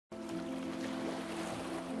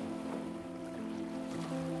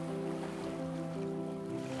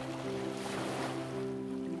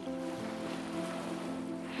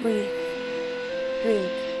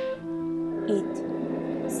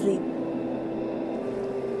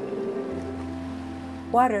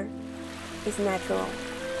Water is natural,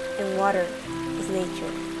 and water is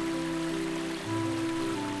nature.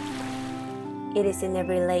 It is in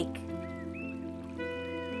every lake,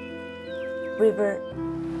 river,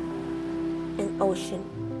 and ocean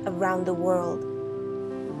around the world.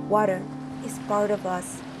 Water is part of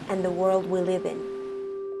us and the world we live in.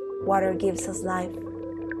 Water gives us life,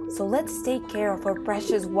 so let's take care of our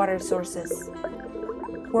precious water sources.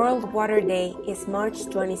 World Water Day is March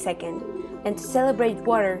 22nd, and to celebrate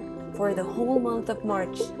water for the whole month of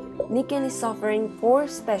March, Niken is offering 4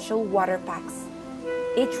 special water packs,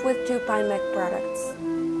 each with 2 Pamela products.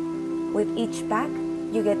 With each pack,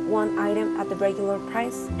 you get 1 item at the regular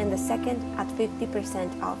price and the second at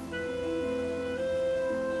 50% off.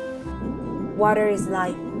 Water is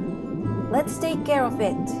life. Let's take care of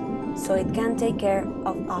it so it can take care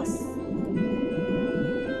of us.